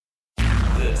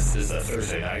This is the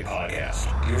Thursday Night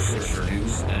Podcast, your source for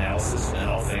news, analysis, and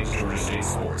all things Georgia State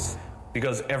sports.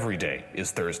 Because every day is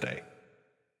Thursday.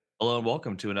 Hello and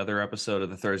welcome to another episode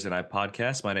of the Thursday Night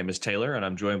Podcast. My name is Taylor and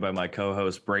I'm joined by my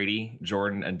co-hosts Brady,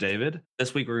 Jordan, and David.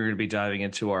 This week we're going to be diving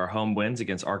into our home wins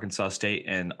against Arkansas State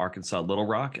and Arkansas Little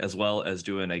Rock, as well as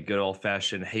doing a good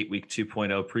old-fashioned Hate Week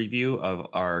 2.0 preview of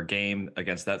our game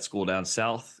against that school down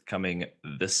south coming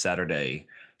this Saturday.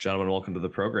 Gentlemen, welcome to the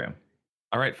program.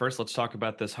 All right, first let's talk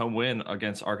about this home win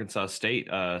against Arkansas State.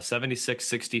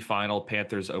 76-60 final,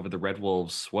 Panthers over the Red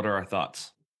Wolves. What are our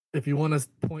thoughts? If you want to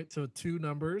point to two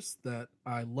numbers that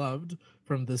I loved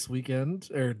from this weekend,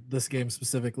 or this game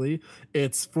specifically,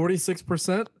 it's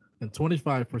 46% and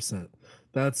 25%.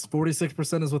 That's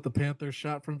 46% is what the Panthers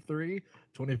shot from three,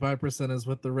 25% is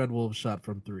what the Red Wolves shot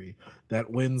from three. That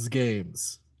wins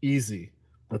games. Easy.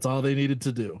 That's all they needed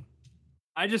to do.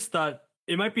 I just thought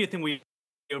it might be a thing we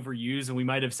overuse, and we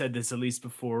might have said this at least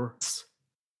before,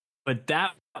 but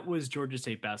that was Georgia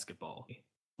State basketball.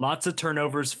 Lots of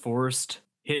turnovers forced,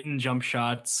 hitting jump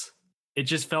shots. It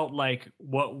just felt like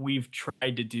what we've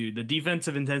tried to do. The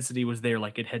defensive intensity was there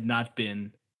like it had not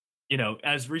been,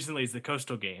 as recently as the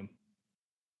Coastal game,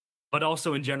 but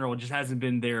also in general, it just hasn't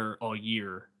been there all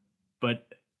year. But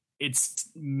it's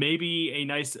maybe a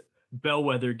nice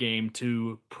bellwether game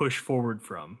to push forward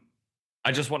from.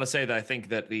 I just want to say that I think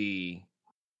that the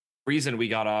reason we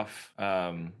got off,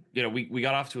 we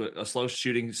got off to a slow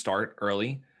shooting start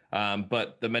early.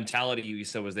 But the mentality you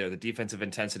said was there, the defensive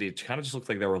intensity, it kind of just looked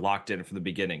like they were locked in from the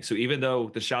beginning. So even though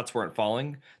the shots weren't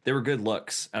falling, they were good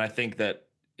looks. And I think that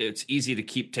it's easy to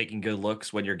keep taking good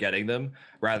looks when you're getting them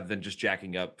rather than just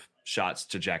jacking up shots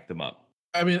to jack them up.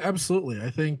 I mean, absolutely. I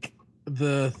think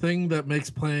the thing that makes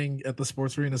playing at the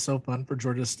sports arena so fun for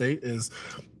Georgia State is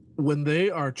when they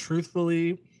are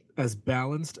truthfully as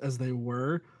balanced as they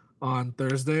were on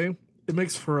Thursday, it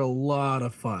makes for a lot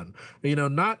of fun.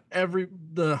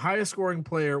 The highest scoring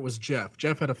player was Jeff.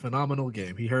 Jeff had a phenomenal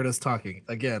game. He heard us talking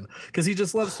again because he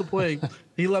just loves to play.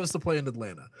 He loves to play in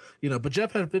Atlanta, but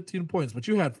Jeff had 15 points, but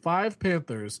you had 5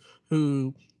 Panthers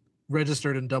who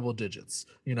registered in double digits.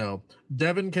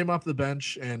 Devin came off the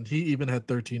bench and he even had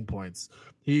 13 points.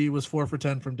 He was 4 for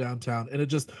 10 from downtown. And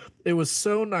it was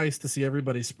so nice to see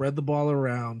everybody spread the ball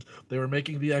around. They were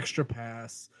making the extra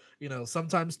pass.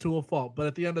 Sometimes to a fault, but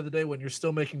at the end of the day, when you're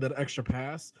still making that extra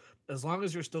pass, as long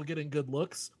as you're still getting good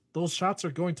looks, those shots are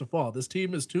going to fall. This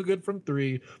team is too good from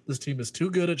three. This team is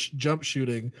too good at jump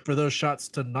shooting for those shots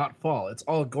to not fall. It's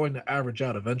all going to average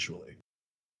out eventually.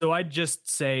 So I'd just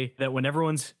say that when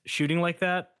everyone's shooting like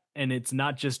that, and it's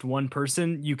not just one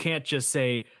person, you can't just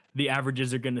say the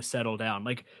averages are going to settle down.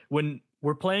 Like when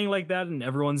we're playing like that and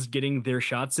everyone's getting their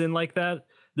shots in like that,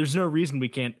 there's no reason we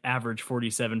can't average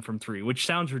 47 from three, which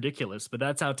sounds ridiculous, but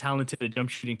that's how talented a jump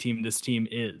shooting team this team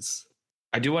is.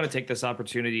 I do want to take this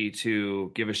opportunity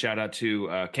to give a shout out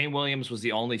to Kane Williams was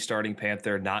the only starting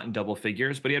Panther not in double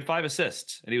figures, but he had 5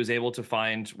 assists and he was able to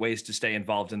find ways to stay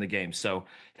involved in the game. So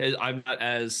I'm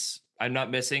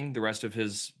not missing the rest of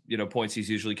his points he's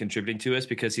usually contributing to us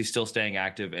because he's still staying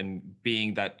active and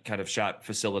being that kind of shot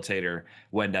facilitator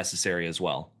when necessary as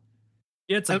well.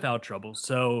 He had some foul trouble,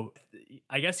 so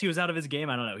I guess he was out of his game.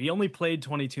 I don't know. He only played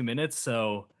 22 minutes,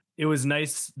 so it was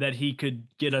nice that he could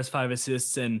get us 5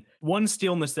 assists and 1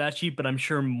 steal in the stat sheet, but I'm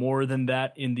sure more than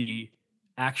that in the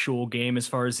actual game as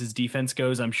far as his defense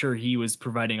goes. I'm sure he was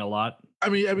providing a lot. I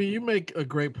mean, you make a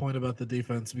great point about the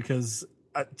defense because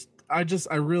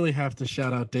I really have to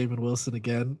shout out David Wilson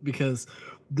again because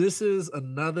this is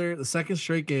the second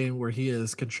straight game where he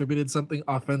has contributed something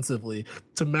offensively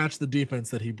to match the defense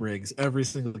that he brings every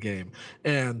single game.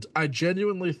 And I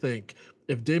genuinely think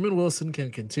if Damon Wilson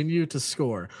can continue to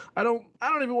score, I don't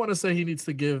even want to say he needs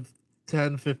to give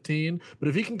 10, 15, but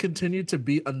if he can continue to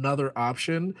be another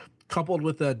option coupled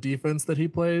with that defense that he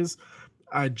plays,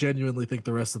 I genuinely think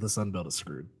the rest of the Sun Belt is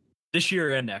screwed. This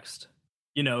year and next.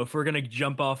 If we're going to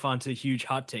jump off onto huge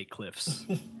hot take cliffs.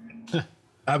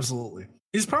 Absolutely.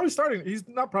 He's definitely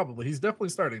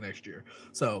starting next year.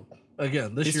 So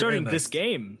again, he's starting this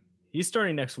game. He's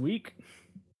starting next week.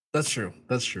 That's true.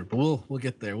 But we'll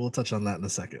get there. We'll touch on that in a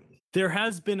second. There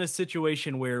has been a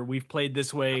situation where we've played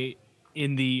this way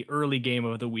in the early game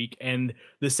of the week, and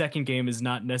the second game is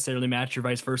not necessarily matched or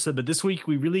vice versa. But this week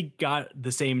we really got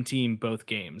the same team both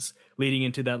games leading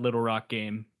into that Little Rock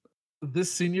game.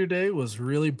 This senior day was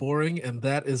really boring, and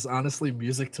that is honestly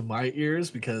music to my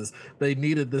ears because they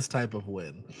needed this type of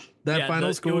win. That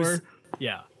final score,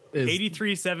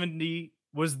 83-70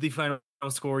 was the final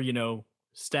score.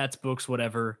 Stats books,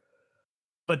 whatever.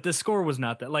 But the score was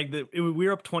not that. We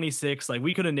were up 26. Like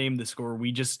we could have named the score.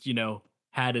 We just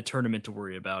had a tournament to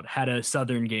worry about, had a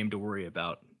Southern game to worry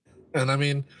about. And I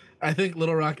mean, I think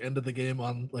Little Rock ended the game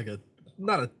on like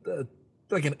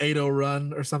like an 8-0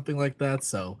 run or something like that.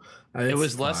 So it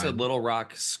was less a Little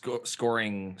Rock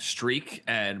scoring streak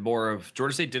and more of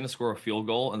Georgia State didn't score a field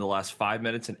goal in the last 5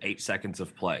 minutes and 8 seconds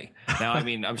of play. Now, I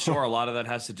mean, I'm sure a lot of that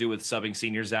has to do with subbing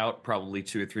seniors out, probably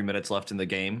 2 or 3 minutes left in the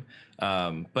game.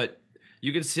 But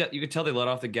you could tell they let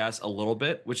off the gas a little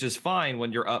bit, which is fine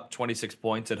when you're up 26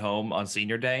 points at home on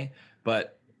senior day.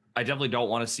 But I definitely don't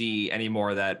want to see any more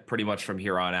of that pretty much from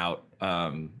here on out,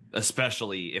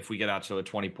 especially if we get out to a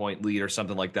 20-point lead or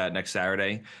something like that next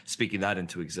Saturday, speaking that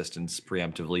into existence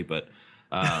preemptively. But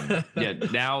yeah,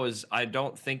 now I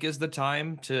don't think is the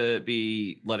time to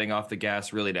be letting off the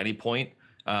gas really at any point.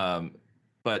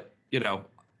 But,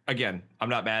 again, I'm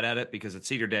not mad at it because it's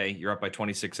senior day. You're up by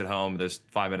 26 at home. There's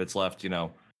 5 minutes left,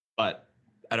 but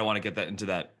I don't want to get that into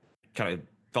that kind of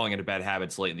falling into bad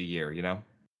habits late in the year,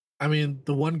 I mean,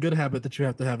 the one good habit that you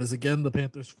have to have is, again, the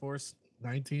Panthers forced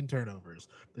 19 turnovers.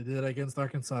 They did that against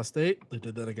Arkansas State. They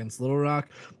did that against Little Rock.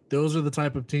 Those are the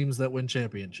type of teams that win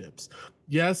championships.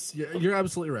 Yes, you're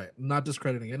absolutely right. I'm not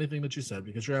discrediting anything that you said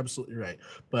because you're absolutely right.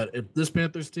 But if this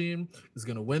Panthers team is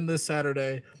going to win this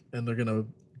Saturday and they're going to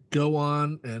go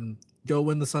on and go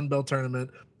win the Sun Belt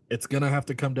tournament, it's going to have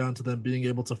to come down to them being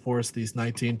able to force these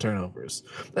 19 turnovers.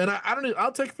 And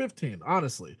I'll take 15,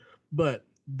 honestly. But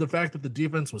the fact that the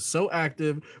defense was so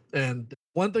active, and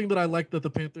one thing that I liked that the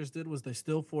Panthers did was they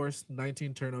still forced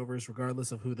 19 turnovers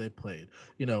regardless of who they played.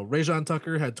 Rajon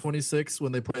Tucker had 26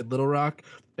 when they played Little Rock,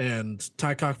 and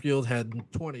Ty Cockfield had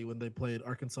 20 when they played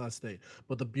Arkansas State.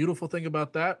 But the beautiful thing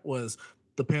about that was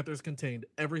the Panthers contained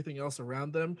everything else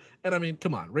around them. And I mean,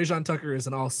 come on, Rajon Tucker is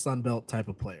an all Sun Belt type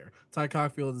of player. Ty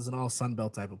Cockfield is an all Sun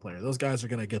Belt type of player. Those guys are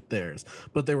going to get theirs,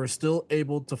 but they were still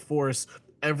able to force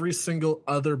every single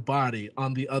other body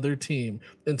on the other team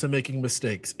into making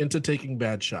mistakes, into taking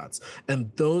bad shots.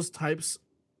 And those types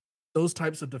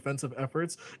of defensive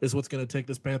efforts is what's going to take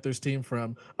this Panthers team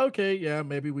from, okay, yeah,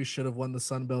 maybe we should have won the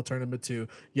Sun Belt tournament to,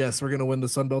 yes, we're going to win the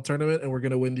Sun Belt tournament and we're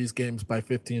going to win these games by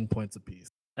 15 points apiece.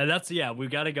 And we've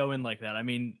got to go in like that. I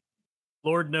mean,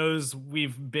 Lord knows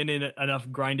we've been in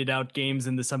enough grinded out games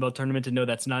in the Sun Belt tournament to know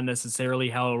that's not necessarily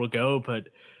how it'll go, but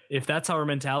if that's our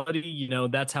mentality,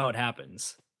 that's how it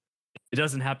happens. It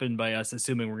doesn't happen by us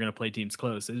assuming we're going to play teams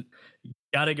close. You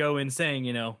got to go in saying,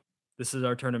 this is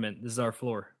our tournament. This is our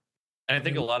floor. And I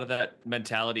think a lot of that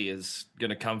mentality is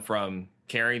going to come from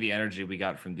carrying the energy we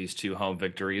got from these 2 home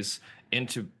victories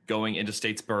into going into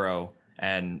Statesboro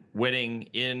and winning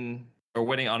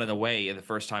on and away in the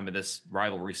first time in this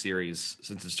rivalry series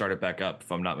since it started back up,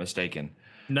 if I'm not mistaken.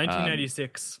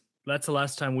 1996. That's the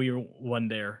last time we won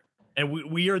there. And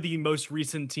we are the most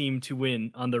recent team to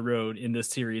win on the road in this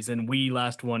series, and we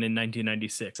last won in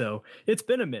 1996. So it's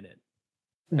been a minute.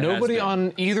 Nobody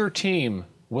on either team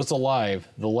was alive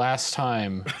the last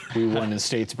time we won in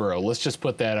Statesboro. Let's just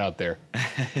put that out there.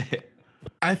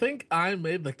 I think I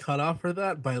made the cutoff for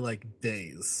that by like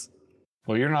days.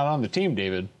 Well, you're not on the team,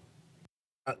 David.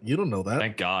 You don't know that.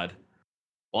 Thank God.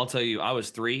 Well, I'll tell you, I was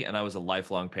 3 and I was a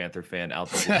lifelong Panther fan out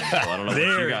there. So I don't know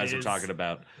what you guys are talking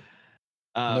about.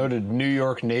 Noted New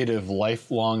York native,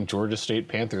 lifelong Georgia State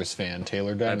Panthers fan,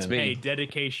 Taylor Diamond. That's me. Hey,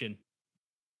 dedication.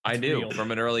 I knew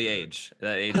from an early age,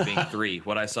 that age being 3,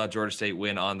 when I saw Georgia State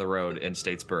win on the road in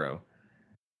Statesboro.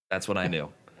 That's when I knew.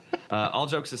 All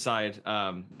jokes aside,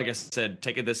 like I said,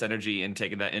 taking this energy and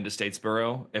taking that into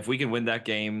Statesboro, if we can win that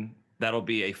game, that'll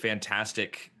be a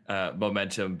fantastic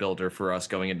momentum builder for us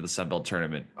going into the Sun Belt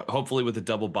tournament. Hopefully with a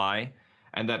double bye.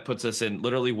 And that puts us in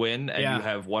literally win, and you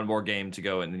have one more game to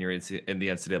go, and then you're in the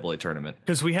NCAA tournament.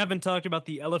 Because we haven't talked about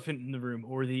the elephant in the room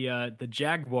or the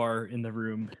jaguar in the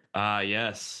room.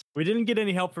 Yes. We didn't get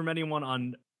any help from anyone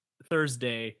on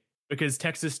Thursday because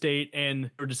Texas State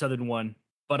and Georgia Southern won.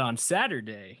 But on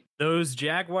Saturday, those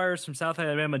Jaguars from South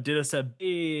Alabama did us a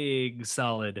big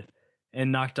solid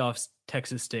and knocked off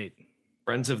Texas State.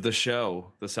 Friends of the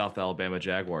show, the South Alabama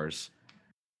Jaguars.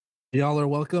 Y'all are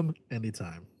welcome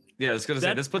anytime. Yeah, I was going to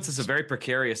say, this puts us in a very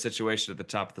precarious situation at the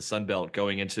top of the Sun Belt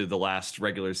going into the last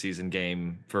regular season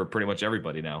game for pretty much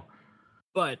everybody now.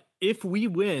 But if we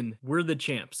win, we're the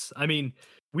champs. I mean,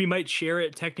 we might share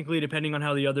it technically depending on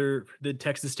how the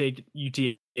Texas State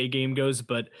UTA game goes,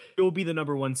 but it will be the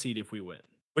number 1 seed if we win,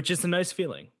 which is a nice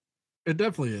feeling. It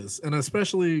definitely is. And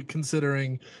especially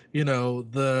considering,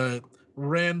 the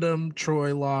random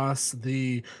Troy loss,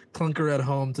 the clunker at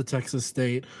home to Texas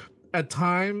State. At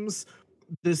times,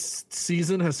 this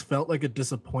season has felt like a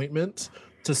disappointment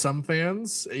to some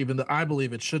fans, even though I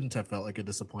believe it shouldn't have felt like a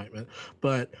disappointment.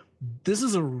 But this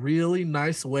is a really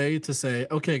nice way to say,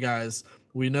 okay, guys,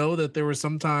 We know that there were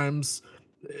sometimes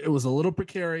it was a little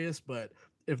precarious, but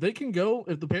if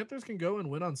the Panthers can go and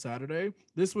win on Saturday,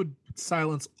 this would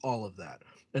silence all of that.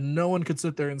 And no one could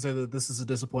sit there and say that this is a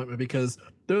disappointment because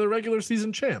they're the regular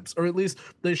season champs, or at least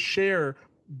they share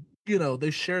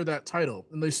that title,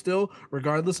 and they still,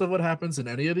 regardless of what happens in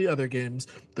any of the other games,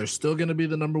 they're still going to be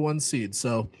the number 1 seed.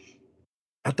 So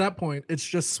at that point, it's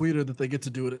just sweeter that they get to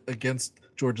do it against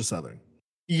Georgia Southern.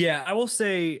 Yeah, I will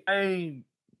say I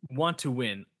want to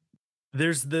win.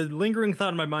 There's the lingering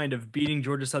thought in my mind of beating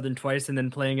Georgia Southern twice and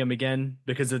then playing them again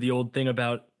because of the old thing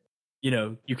about,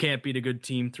 you can't beat a good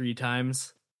team 3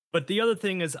 times. But the other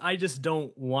thing is I just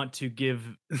don't want to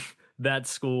give that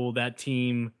school, that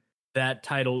team, that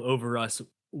title over us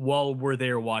while we're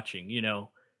there watching,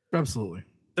 Absolutely.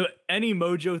 So any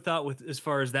mojo thought with as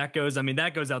far as that goes, I mean,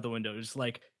 that goes out the window. It's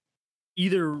like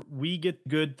either we get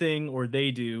good thing or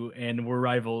they do, and we're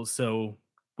rivals, so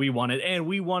we want it. And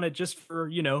we want it just for,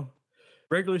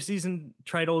 regular season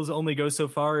titles only go so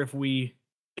far if we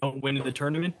don't win the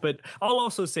tournament. But I'll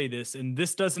also say this, and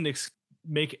this doesn't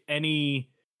make any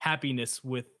happiness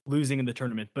with losing in the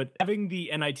tournament, but having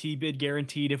the NIT bid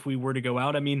guaranteed if we were to go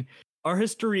out, I mean, our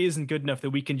history isn't good enough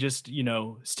that we can just,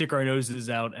 stick our noses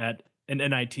out at an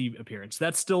NIT appearance.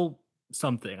 That's still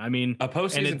something. I mean, a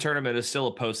postseason tournament is still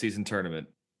a postseason tournament.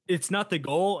 It's not the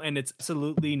goal, and it's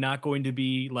absolutely not going to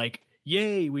be like,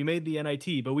 yay, we made the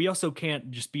NIT, but we also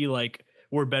can't just be like,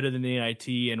 we're better than the NIT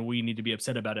and we need to be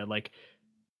upset about it. Like,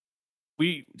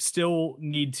 we still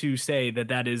need to say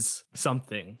that is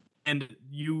something. And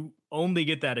you only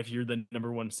get that if you're the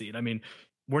number 1 seed. I mean,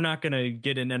 we're not going to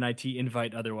get an NIT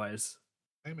invite otherwise.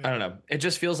 I don't know. It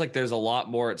just feels like there's a lot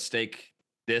more at stake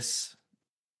this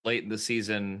late in the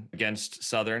season against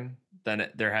Southern than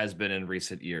there has been in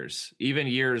recent years. Even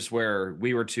years where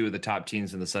we were 2 of the top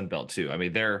teams in the Sun Belt too. I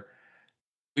mean,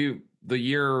 the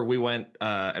year we went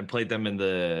and played them in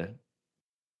the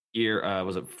year,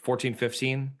 was it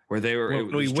 14-15, where they were? Well,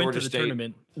 we went Georgia to the State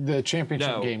tournament, the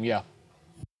championship game. Yeah.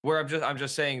 Where I'm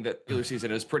just saying that regular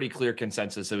season is pretty clear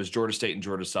consensus. It was Georgia State and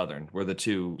Georgia Southern were the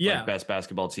 2 best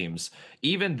basketball teams.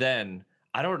 Even then,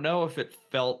 I don't know if it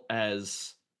felt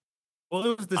as well.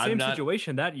 It was the same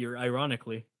situation that year.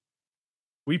 Ironically,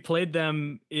 we played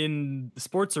them in the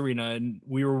sports arena, and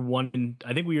we were one.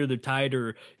 I think we were either tied,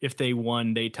 or if they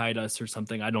won, they tied us or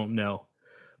something. I don't know,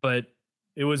 but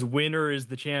it was winner is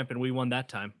the champ, and we won that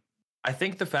time. I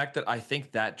think the fact that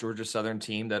that Georgia Southern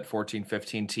team, that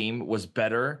 14-15 team, was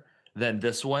better than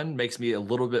this one makes me a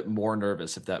little bit more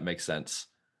nervous, if that makes sense.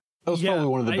 That was probably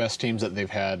one of the best teams that they've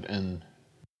had in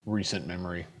recent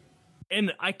memory.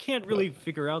 And I can't really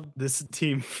figure out this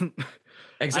team.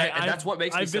 Exactly. And that's what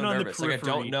makes me so nervous. Like, I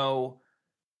don't know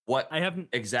what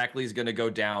exactly is going to go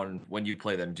down when you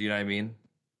play them. Do you know what I mean?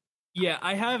 Yeah,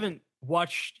 I haven't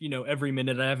watched, every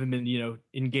minute. I haven't been,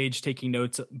 engaged taking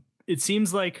notes. It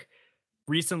seems like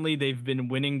recently they've been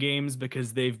winning games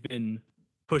because they've been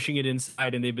pushing it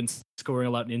inside, and they've been scoring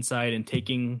a lot inside and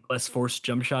taking less forced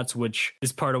jump shots, which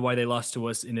is part of why they lost to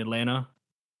us in Atlanta.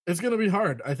 It's going to be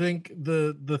hard. I think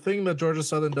the thing that Georgia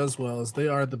Southern does well is they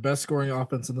are the best scoring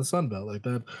offense in the Sun Belt. Like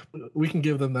that, we can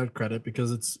give them that credit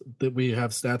because it's that we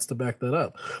have stats to back that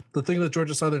up. The thing that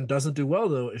Georgia Southern doesn't do well,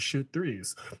 though, is shoot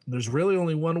threes. There's really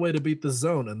only one way to beat the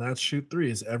zone, and that's shoot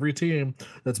threes. Every team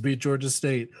that's beat Georgia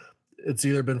State, it's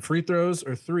either been free throws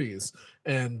or threes.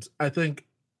 And I think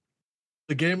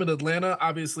the game in Atlanta,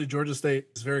 obviously Georgia State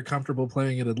is very comfortable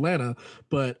playing in Atlanta,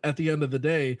 but at the end of the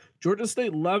day, Georgia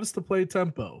State loves to play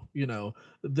tempo.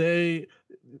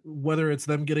 Whether it's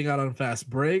them getting out on fast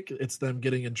break, it's them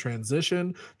getting in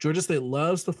transition. Georgia State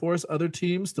loves to force other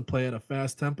teams to play at a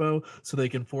fast tempo so they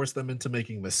can force them into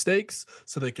making mistakes,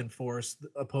 so they can force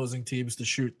opposing teams to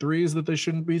shoot threes that they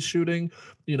shouldn't be shooting,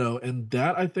 and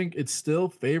that, I think, it still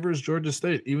favors Georgia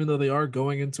State, even though they are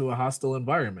going into a hostile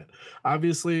environment.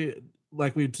 Obviously,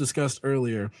 like we discussed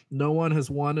earlier, no one has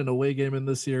won an away game in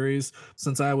this series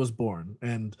since I was born,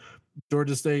 and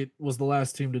Georgia State was the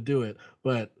last team to do it.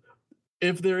 But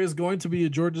if there is going to be a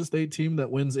Georgia State team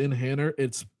that wins in Hanner,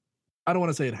 I don't want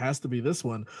to say it has to be this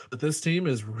one, but this team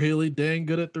is really dang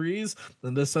good at threes,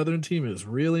 and this Southern team is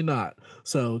really not.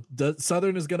 So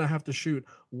Southern is going to have to shoot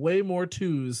way more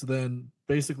twos than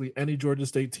basically any Georgia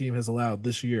State team has allowed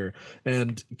this year.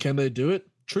 And can they do it?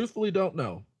 Truthfully, don't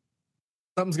know.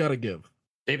 Something's got to give.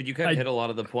 David, you kind of hit a lot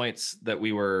of the points that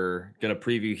we were going to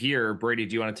preview here. Brady,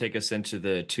 do you want to take us into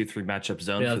the 2-3 matchup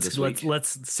zone for this week?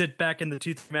 Let's sit back in the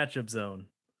 2-3 matchup zone.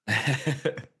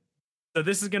 So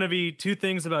this is going to be 2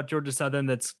 things about Georgia Southern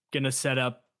that's going to set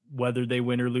up whether they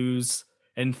win or lose,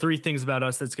 and 3 things about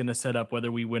us that's going to set up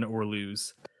whether we win or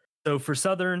lose. So for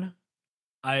Southern,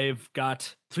 I've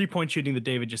got 3-point shooting that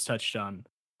David just touched on.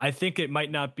 I think it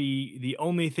might not be the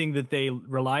only thing that they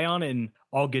rely on, and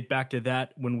I'll get back to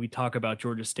that when we talk about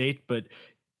Georgia State, but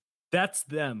that's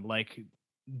them. Like,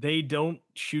 they don't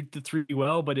shoot the three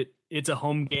well, but it's a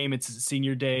home game. It's a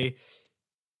senior day.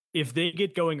 If they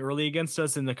get going early against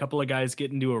us and a couple of guys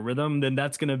get into a rhythm, then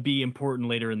that's going to be important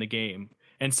later in the game.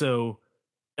 And so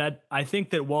that I think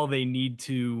that while they need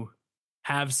to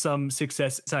have some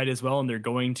success inside as well, and they're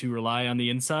going to rely on the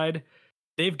inside,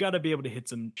 they've got to be able to hit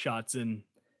some shots. And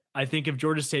I think if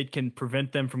Georgia State can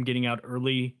prevent them from getting out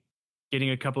early, getting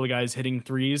a couple of guys hitting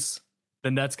threes,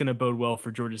 then that's going to bode well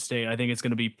for Georgia State. I think it's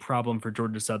going to be a problem for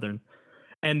Georgia Southern.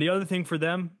 And the other thing for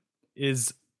them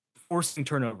is forcing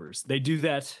turnovers. They do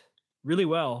that really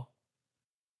well.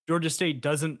 Georgia State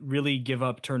doesn't really give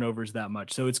up turnovers that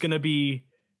much. So it's going to be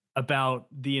about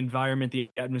the environment, the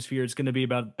atmosphere. It's going to be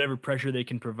about whatever pressure they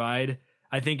can provide.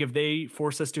 I think if they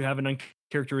force us to have an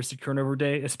uncharacteristic turnover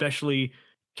day, especially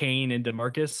Kane and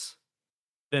DeMarcus,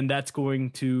 then that's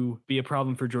going to be a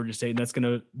problem for Georgia State, and that's going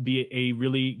to be a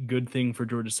really good thing for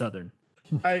Georgia Southern.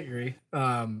 I agree.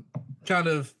 So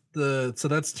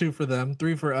that's 2 for them,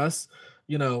 3 for us.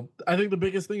 I think the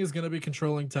biggest thing is going to be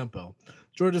controlling tempo.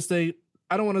 Georgia State,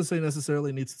 I don't want to say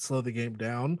necessarily needs to slow the game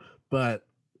down, but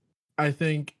I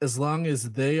think as long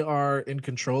as they are in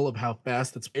control of how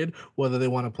fast it's played, whether they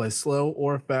want to play slow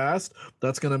or fast,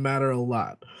 that's going to matter a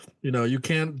lot.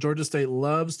 Georgia State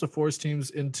loves to force teams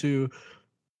into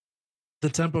the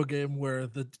tempo game where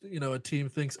a team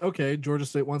thinks, okay, Georgia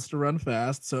State wants to run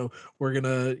fast, so we're going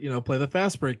to, play the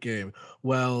fast break game.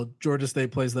 Well, Georgia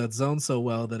State plays that zone so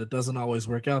well that it doesn't always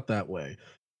work out that way.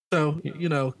 So,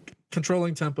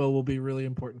 controlling tempo will be really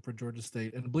important for Georgia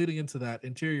State, and bleeding into that,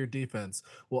 interior defense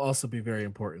will also be very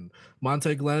important.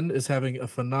 Monte Glenn is having a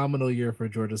phenomenal year for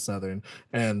Georgia Southern,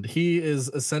 and he is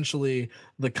essentially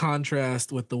the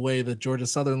contrast with the way that Georgia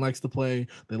Southern likes to play.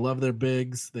 They love their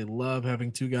bigs. They love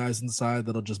having 2 guys inside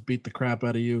that'll just beat the crap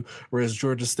out of you, whereas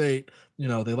Georgia State,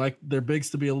 they like their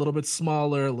bigs to be a little bit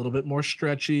smaller, a little bit more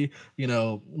stretchy.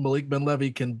 Malik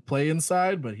Benlevy can play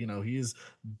inside, but, he's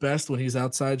best when he's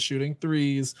outside shooting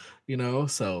threes.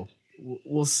 So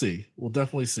we'll see. We'll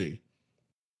definitely see.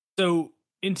 So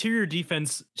interior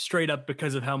defense straight up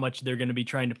because of how much they're going to be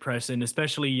trying to press in,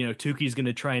 especially, Tukey's going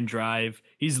to try and drive.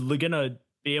 He's going to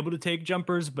be able to take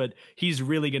jumpers, but he's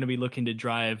really going to be looking to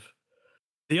drive.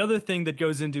 The other thing that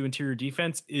goes into interior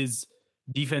defense is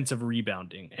defensive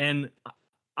rebounding. And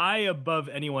I, above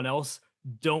anyone else,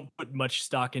 don't put much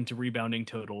stock into rebounding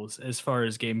totals as far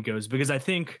as game goes, because I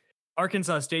think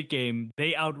Arkansas State game,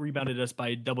 they out-rebounded us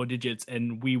by double digits,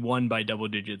 and we won by double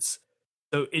digits.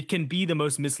 So it can be the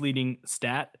most misleading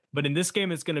stat, but in this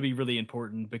game, it's going to be really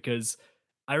important because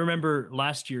I remember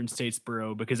last year in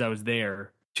Statesboro, because I was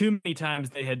there, too many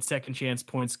times they had second chance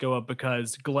points go up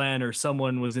because Glenn or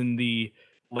someone was in the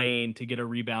lane to get a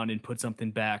rebound and put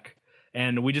something back.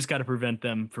 And we just got to prevent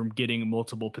them from getting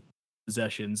multiple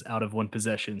possessions out of one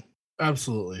possession.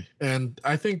 Absolutely. And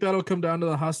I think that'll come down to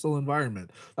the hostile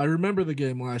environment. I remember the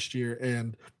game last year,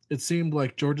 and it seemed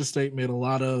like Georgia State made a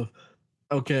lot of,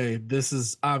 okay, this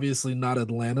is obviously not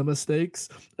Atlanta mistakes,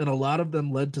 and a lot of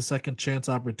them led to second chance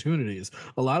opportunities.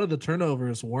 A lot of the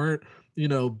turnovers weren't,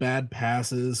 bad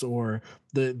passes, or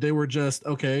they were just,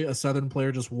 okay, a Southern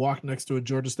player just walked next to a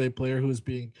Georgia State player who was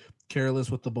being careless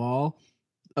with the ball.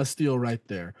 A steal right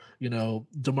there.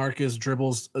 DeMarcus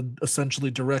dribbles essentially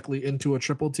directly into a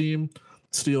triple team,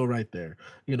 steal right there.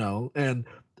 And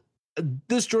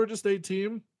this Georgia State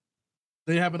team,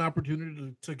 they have an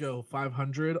opportunity to go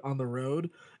 500 on the road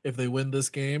if they win this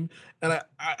game. And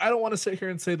I don't want to sit here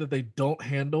and say that they don't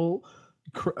handle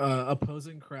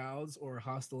opposing crowds or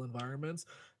hostile environments.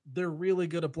 They're really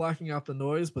good at blocking out the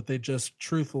noise, but they just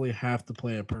truthfully have to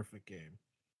play a perfect game.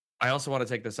 I also want to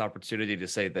take this opportunity to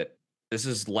say that this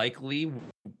is likely,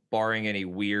 barring any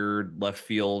weird left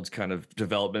field kind of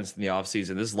developments in the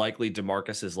offseason, this is likely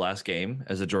DeMarcus's last game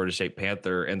as a Georgia State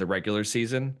Panther in the regular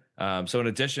season. So in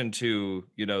addition to,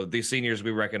 these seniors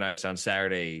we recognized on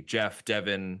Saturday, Jeff,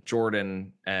 Devin,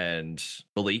 Jordan, and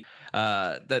Malik,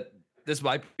 that this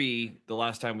might be the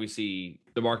last time we see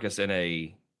DeMarcus in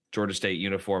a Georgia State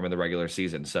uniform in the regular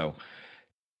season. So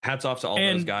hats off to all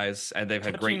those guys, and they've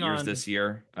had great years this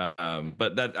year.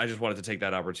 But that I just wanted to take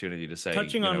that opportunity to say,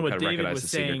 touching on what David was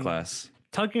saying,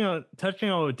 touching on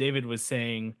what David was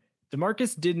saying,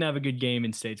 DeMarcus didn't have a good game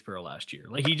in Statesboro last year.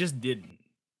 Like, he just didn't.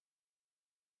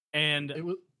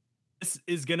 And this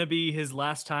is going to be his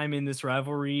last time in this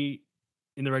rivalry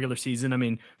in the regular season. I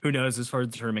mean, who knows as far as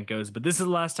the tournament goes, but this is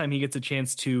the last time he gets a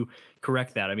chance to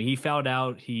correct that. I mean, he fouled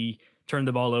out, he turned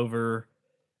the ball over,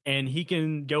 and he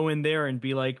can go in there and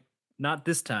be like, not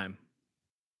this time.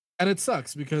 And it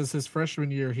sucks because his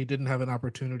freshman year, he didn't have an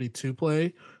opportunity to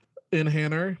play in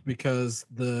Hanner because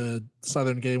the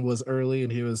Southern game was early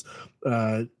and he was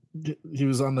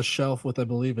on the shelf with, I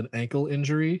believe, an ankle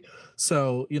injury.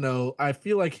 So, I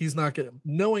feel like he's not going to,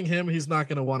 knowing him, he's not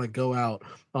going to want to go out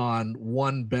on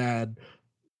one bad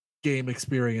game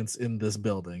experience in this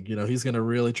building. He's going to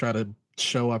really try to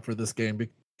show up for this game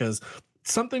because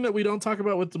something that we don't talk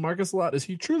about with DeMarcus a lot is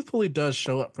he truthfully does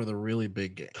show up for the really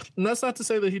big game. And that's not to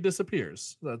say that he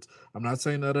disappears. I'm not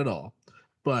saying that at all.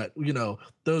 But,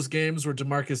 those games where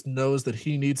DeMarcus knows that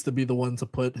he needs to be the one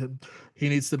he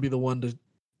needs to be the one to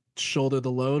shoulder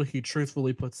the load, he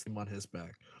truthfully puts him on his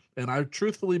back. And I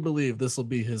truthfully believe this will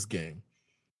be his game.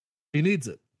 He needs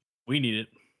it. We need it.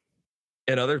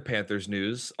 In other Panthers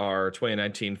news, our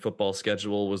 2019 football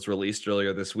schedule was released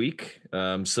earlier this week.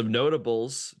 Some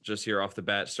notables just here off the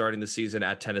bat, starting the season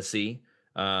at Tennessee.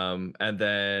 And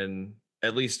then,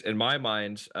 at least in my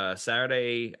mind,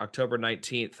 Saturday, October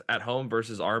 19th at home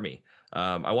versus Army.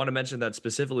 I want to mention that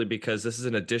specifically because this is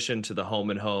an addition to the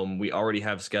home and home we already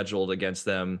have scheduled against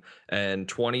them in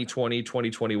 2020,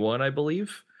 2021, I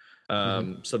believe.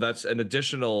 So that's an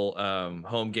additional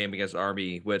home game against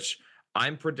Army, which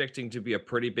I'm predicting to be a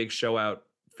pretty big show out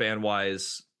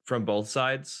fan-wise from both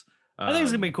sides. I think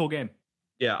it's going to be a cool game.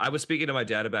 Yeah, I was speaking to my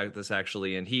dad about this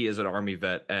actually, and he is an Army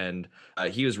vet, and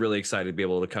he was really excited to be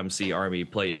able to come see Army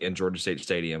play in Georgia State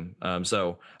Stadium.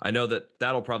 So I know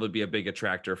that'll probably be a big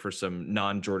attractor for some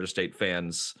non-Georgia State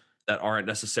fans that aren't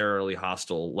necessarily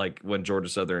hostile, like when Georgia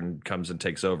Southern comes and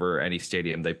takes over any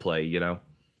stadium they play,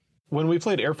 When we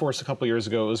played Air Force a couple years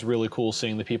ago, it was really cool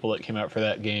seeing the people that came out for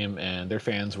that game, and their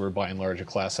fans were by and large a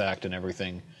class act and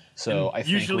everything. So I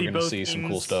think we're going to see some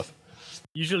cool stuff.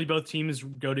 Usually both teams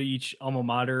go to each alma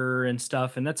mater and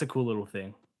stuff, and that's a cool little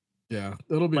thing. Yeah,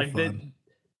 it'll be fun.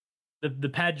 The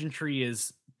pageantry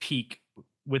is peak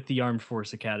with the Armed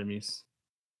Force Academies.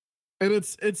 And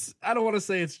it's I don't want to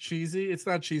say it's cheesy. It's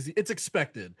not cheesy. It's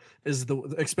expected is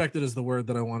the word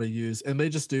that I want to use. And they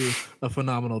just do a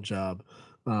phenomenal job.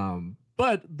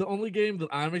 But the only game that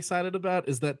I'm excited about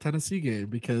is that Tennessee game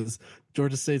because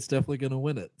Georgia State's definitely going to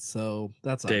win it. So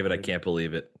that's David, I can't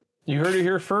believe it. You heard it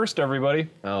here first, everybody.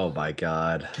 Oh my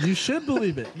God! You should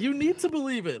believe it. You need to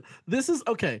believe it. This is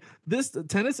okay. This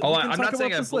Tennessee. Oh, I'm not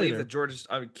saying I believe that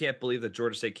I can't believe that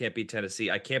Georgia State can't beat Tennessee.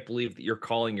 I can't believe that you're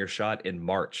calling your shot in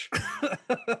March.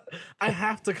 I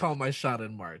have to call my shot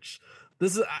in March.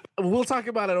 This is. We'll talk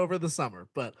about it over the summer,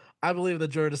 but I believe that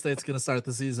Georgia State's going to start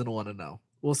the season 1-0.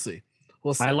 We'll see.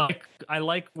 We'll see. I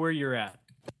like where you're at.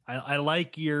 I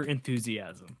like your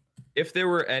enthusiasm. If there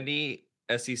were any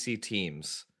SEC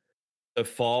teams to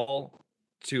fall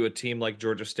to a team like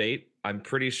Georgia State, I'm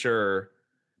pretty sure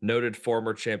noted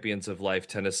former champions of life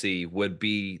Tennessee would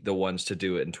be the ones to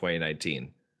do it in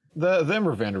 2019. Them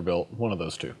or Vanderbilt, one of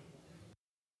those two.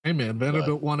 Hey man,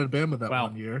 Vanderbilt wanted Bama that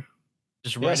 1 year.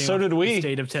 Yeah, so did we.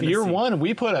 State of Tennessee. Year one,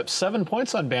 we put up 7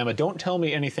 points on Bama. Don't tell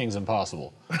me anything's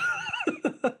impossible.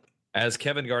 As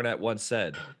Kevin Garnett once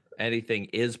said, anything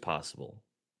is possible.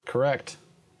 Correct.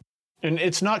 And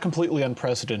it's not completely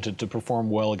unprecedented to perform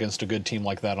well against a good team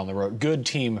like that on the road. Good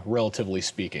team, relatively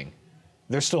speaking.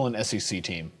 They're still an SEC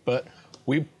team. But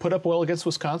we put up well against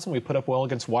Wisconsin. We put up well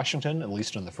against Washington, at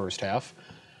least in the first half.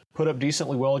 Put up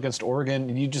decently well against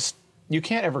Oregon. You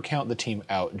can't ever count the team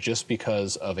out just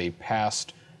because of a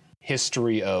past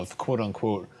history of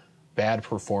quote-unquote bad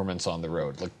performance on the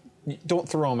road. Like, don't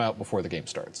throw them out before the game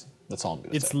starts. That's all I'm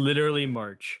going to say. It's literally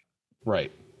March.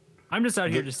 Right. I'm just out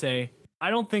here to say, I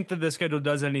don't think that the schedule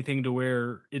does anything to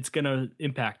where it's going to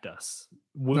impact us.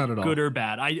 Not at all. Good or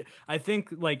bad. I think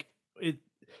like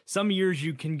some years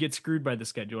you can get screwed by the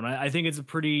schedule. And I think it's a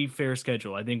pretty fair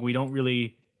schedule. I think we don't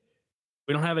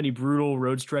have any brutal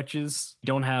road stretches. We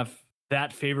don't have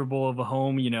that favorable of a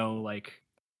home, like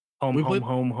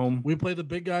home. We play the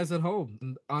big guys at home.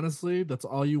 And honestly, that's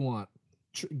all you want.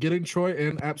 Getting Troy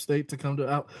and App State to come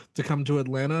to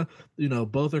Atlanta,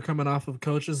 both are coming off of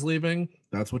coaches leaving.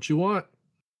 That's what you want.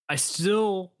 I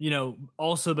still,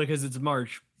 also because it's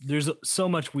March, there's so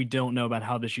much we don't know about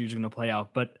how this year's going to play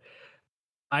out. But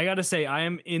I got to say, I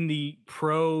am in the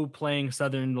pro playing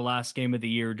Southern the last game of the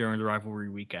year during the rivalry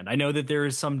weekend. I know that there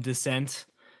is some dissent,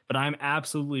 but I'm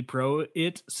absolutely pro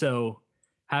it. So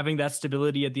having that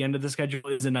stability at the end of the schedule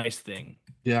is a nice thing.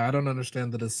 Yeah, I don't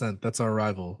understand the dissent. That's our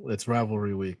rival. It's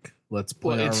rivalry week. Let's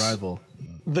play our rival.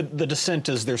 The dissent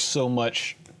is there's so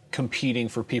much competing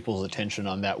for people's attention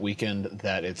on that weekend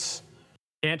that it's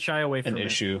can't shy away from an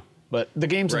issue. But the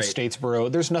game's in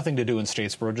Statesboro. There's nothing to do in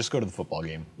Statesboro. Just go to the football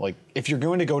game. Like, if you're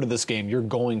going to go to this game, you're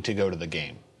going to go to the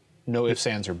game. No ifs,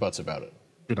 ands, or buts about it.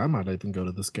 Dude, I might even go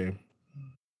to this game.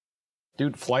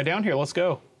 Dude, fly down here. Let's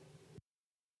go.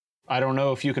 I don't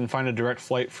know if you can find a direct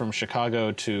flight from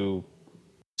Chicago to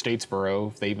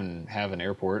Statesboro, if they even have an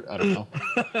airport. I don't know.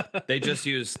 They just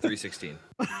use 316.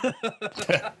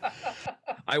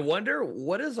 I wonder,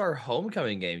 what is our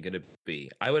homecoming game going to be?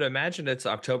 I would imagine it's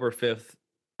October 5th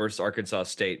versus Arkansas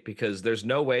State, because there's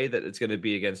no way that it's going to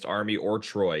be against Army or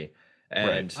Troy.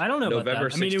 And I don't know November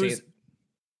about that. 16th. I mean,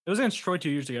 it was against Troy 2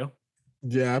 years ago.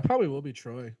 Yeah, it probably will be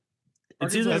Troy.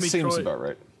 It's either That gonna be seems Troy. about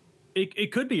right.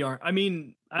 It could be. I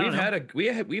mean, I don't know.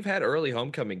 We've had early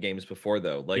homecoming games before,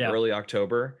 though, like early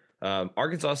October.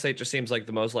 Arkansas State just seems like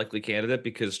the most likely candidate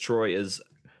because Troy is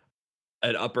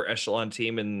an upper echelon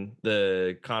team in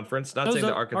the conference. Not saying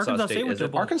that Arkansas State is.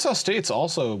 Arkansas State's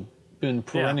also been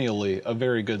perennially a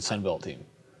very good Sun Belt team.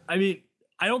 I mean,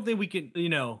 I don't think we can,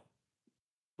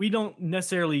 we don't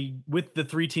necessarily, with the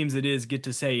three teams it is, get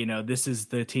to say, this is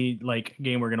the team, like,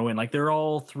 game we're going to win. Like, they're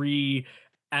all three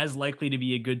as likely to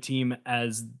be a good team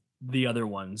as the other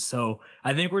ones. So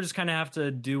I think we're just kind of have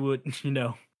to do what,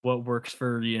 what works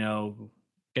for, scheduling,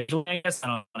 I guess. I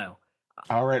don't know.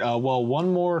 All right. Well,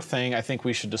 one more thing I think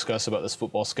we should discuss about this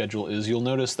football schedule is you'll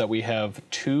notice that we have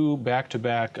 2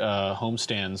 back-to-back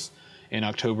homestands in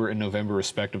October and November,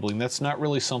 respectively. And that's not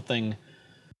really something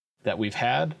that we've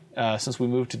had since we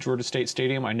moved to Georgia State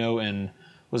Stadium. I know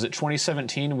was it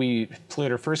 2017, we played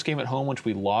our first game at home, which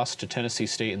we lost to Tennessee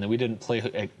State, and then we didn't play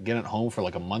again at home for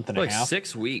like a month and a half.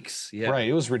 6 weeks. Yeah. Right.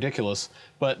 It was ridiculous.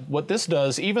 But what this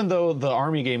does, even though the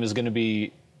Army game is going to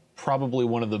be probably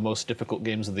one of the most difficult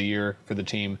games of the year for the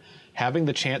team, having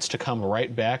the chance to come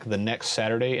right back the next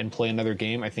Saturday and play another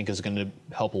game, I think is going to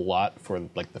help a lot for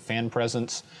like the fan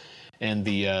presence and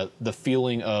the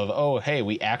feeling of, oh, hey,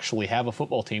 we actually have a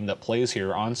football team that plays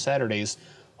here on Saturdays.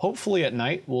 Hopefully at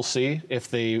night, we'll see if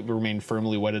they remain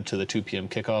firmly wedded to the 2 p.m.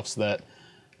 kickoffs that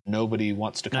nobody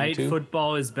wants to come to. Night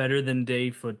football is better than day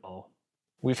football.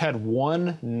 We've had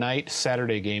one night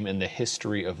Saturday game in the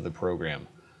history of the program.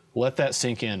 Let that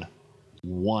sink in.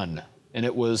 One. And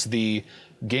it was the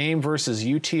game versus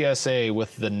UTSA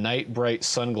with the night bright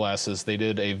sunglasses. They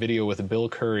did a video with Bill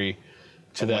Curry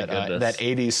to that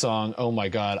 80s song. Oh my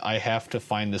God, I have to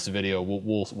find this video.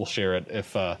 We'll share it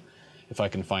if I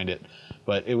can find it.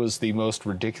 But it was the most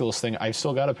ridiculous thing. I've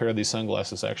still got a pair of these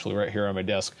sunglasses actually right here on my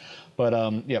desk. But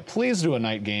please do a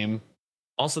night game.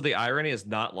 Also, the irony is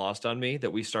not lost on me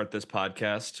that we start this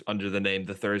podcast under the name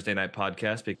The Thursday Night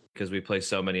Podcast because we play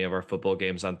so many of our football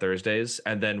games on Thursdays.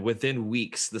 And then within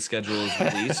weeks, the schedule is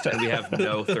released and we have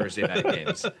no Thursday night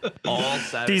games. All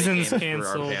Saturday Season's games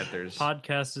canceled. for our Panthers.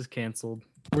 Podcast is canceled.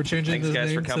 We're changing Thanks, the guys,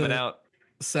 name for coming to out.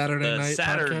 Saturday night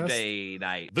Saturday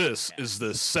night. This is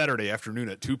the Saturday afternoon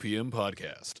at 2 p.m.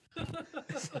 podcast.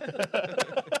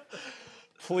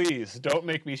 Please don't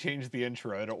make me change the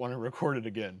intro. I don't want to record it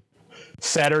again.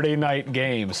 Saturday night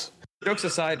games. Jokes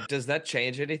aside, does that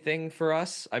change anything for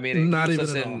us? I mean,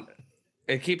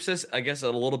 it keeps us, I guess, a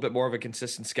little bit more of a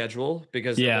consistent schedule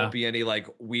because there won't be any like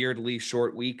weirdly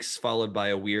short weeks followed by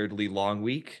a weirdly long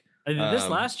week. This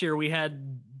last year we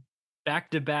had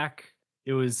back-to-back.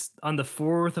 It was on the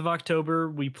 4th of October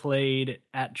we played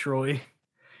at Troy,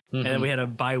 and then we had a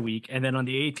bye week, and then on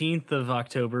the 18th of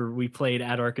October we played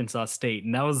at Arkansas State,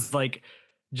 and that was like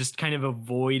just kind of a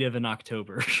void of an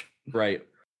October. Right.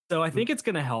 So I think it's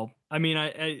going to help. I mean,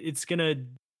 it's going to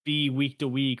be week to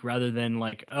week rather than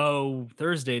like, oh,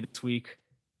 Thursday this week.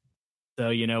 So,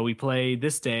 we play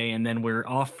this day and then we're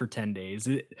off for 10 days.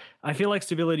 I feel like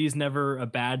stability is never a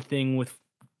bad thing with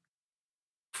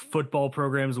football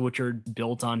programs, which are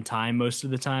built on time most of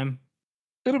the time.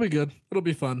 It'll be good. It'll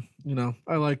be fun.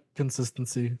 I like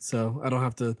consistency, so I don't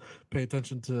have to pay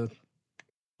attention to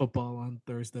football on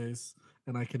Thursdays,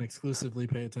 and I can exclusively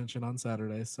pay attention on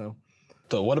Saturdays. So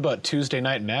what about Tuesday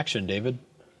night Maction, David?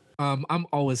 I'm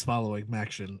always following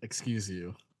Maction. Excuse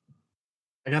you.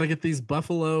 I got to get these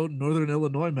Buffalo, Northern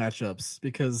Illinois matchups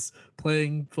because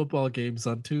playing football games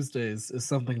on Tuesdays is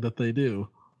something that they do.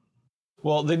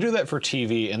 Well, they do that for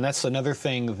TV, and that's another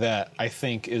thing that I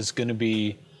think is going to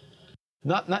be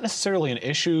not necessarily an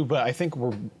issue, but I think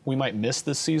we might miss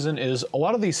this season is a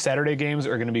lot of these Saturday games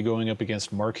are going to be going up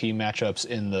against marquee matchups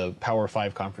in the Power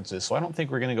 5 conferences. So I don't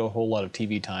think we're going to go a whole lot of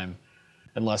TV time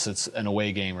unless it's an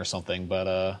away game or something.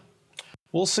 But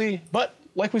we'll see. But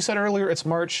like we said earlier, it's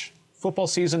March. Football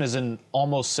season is in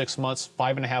almost 6 months,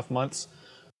 5.5 months.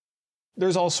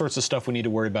 There's all sorts of stuff we need to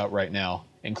worry about right now,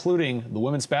 including the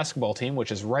women's basketball team,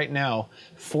 which is right now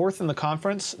 4th in the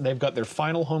conference. They've got their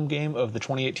final home game of the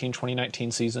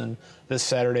 2018-2019 season this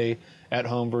Saturday at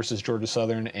home versus Georgia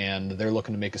Southern, and they're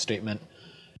looking to make a statement.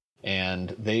 And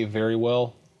they very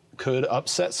well could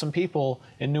upset some people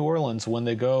in New Orleans when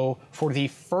they go for the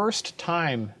first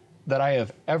time that I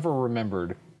have ever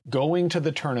remembered going to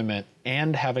the tournament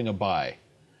and having a bye.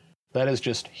 That is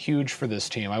just huge for this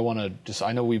team. I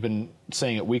know we've been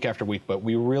saying it week after week, but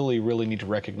we really, really need to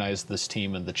recognize this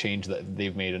team and the change that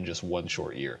they've made in just one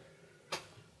short year.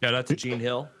 Shout out to Gene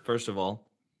Hill, first of all.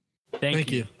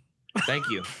 Thank you.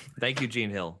 Thank you. Thank you, Gene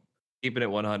Hill. Keeping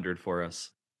it 100 for us.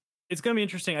 It's going to be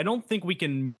interesting. I don't think we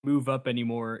can move up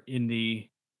anymore in the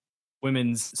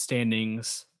women's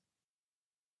standings,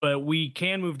 but we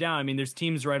can move down. I mean, there's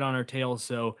teams right on our tail,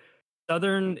 so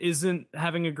Southern isn't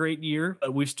having a great year,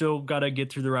 but we've still got to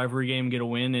get through the rivalry game, get a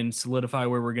win, and solidify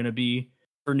where we're going to be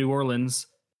for New Orleans.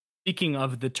 Speaking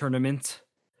of the tournament,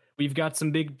 we've got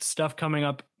some big stuff coming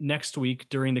up next week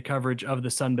during the coverage of the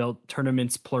Sun Belt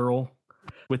tournaments, plural,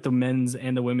 with the men's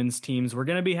and the women's teams. We're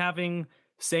going to be having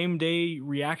same-day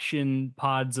reaction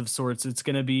pods of sorts. It's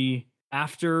going to be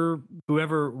after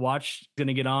whoever watched is going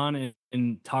to get on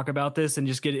and talk about this and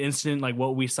just get instant, like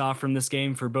what we saw from this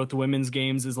game for both the women's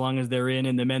games as long as they're in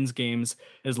and the men's games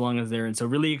as long as they're in. So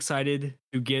really excited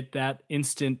to get that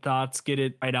instant thoughts, get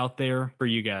it right out there for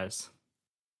you guys.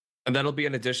 And that'll be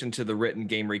in addition to the written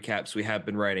game recaps we have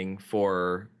been writing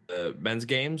for the men's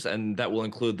games, and that will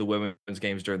include the women's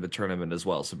games during the tournament as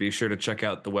well. So be sure to check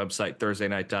out the website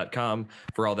thursdaynight.com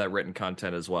for all that written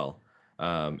content as well.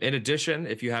 In addition,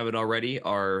 if you haven't already,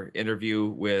 our interview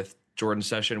with Jordan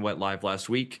Session went live last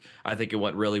week. I think it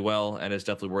went really well, and it's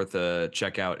definitely worth a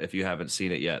check out if you haven't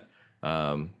seen it yet.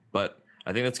 But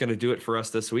I think that's going to do it for us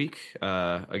this week.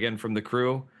 Again, from the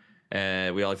crew,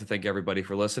 and we'd like to thank everybody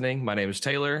for listening. My name is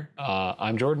Taylor.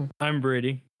 I'm Jordan. I'm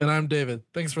Brady. And I'm David.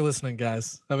 Thanks for listening,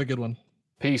 guys. Have a good one.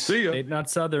 Peace. See ya. State Not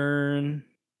Southern.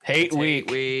 Hate week.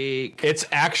 Week. It's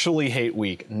actually hate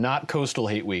week, not coastal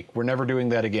hate week. We're never doing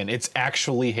that again. It's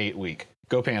actually hate week.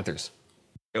 Go Panthers.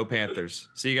 Go Panthers.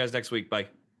 See you guys next week. Bye.